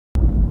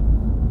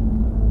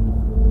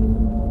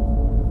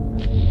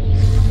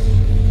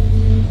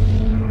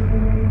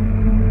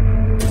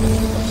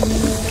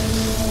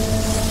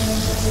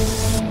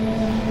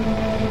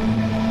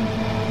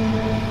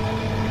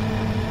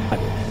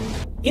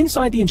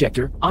Inside the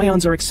injector,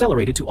 ions are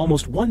accelerated to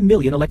almost 1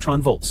 million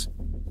electron volts.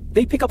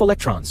 They pick up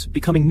electrons,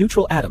 becoming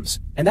neutral atoms,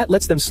 and that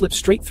lets them slip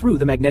straight through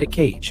the magnetic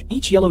cage.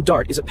 Each yellow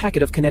dart is a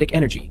packet of kinetic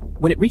energy.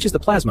 When it reaches the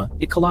plasma,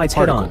 it collides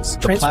head-on.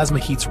 The plasma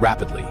heats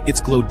rapidly, its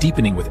glow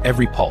deepening with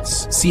every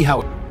pulse. See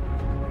how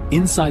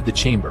inside the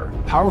chamber,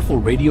 powerful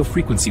radio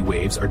frequency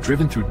waves are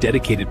driven through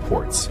dedicated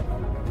ports.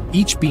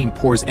 Each beam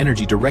pours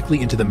energy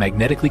directly into the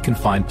magnetically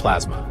confined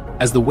plasma.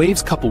 As the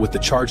waves couple with the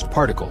charged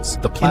particles,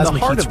 the plasma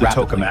heats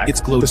rapidly. Tokamak,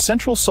 Its glow. The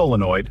central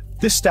solenoid,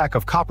 this stack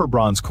of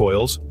copper-bronze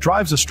coils,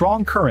 drives a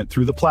strong current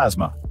through the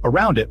plasma.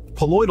 Around it,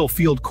 poloidal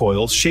field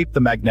coils shape the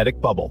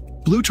magnetic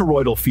bubble. Blue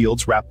toroidal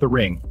fields wrap the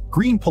ring.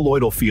 Green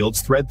poloidal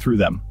fields thread through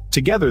them.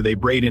 Together they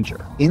braid into.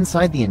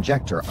 Inside the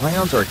injector,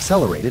 ions are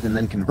accelerated and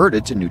then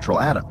converted to neutral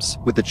atoms.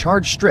 With the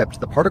charge stripped,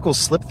 the particles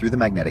slip through the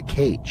magnetic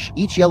cage.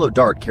 Each yellow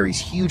dart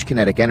carries huge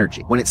kinetic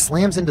energy. When it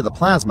slams into the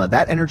plasma,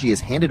 that energy is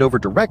handed over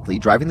directly,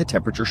 driving the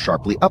temperature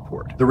sharply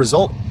upward. The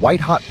result,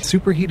 white-hot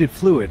superheated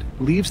fluid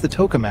leaves the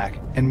tokamak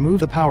and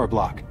moves the power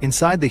block.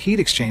 Inside the heat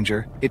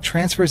exchanger, it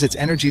transfers its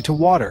energy to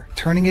water,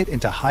 turning it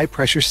into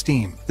high-pressure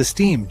steam. The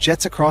steam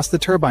jets across the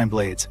turbine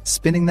blades,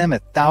 spinning them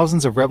at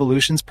thousands of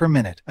revolutions per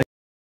minute.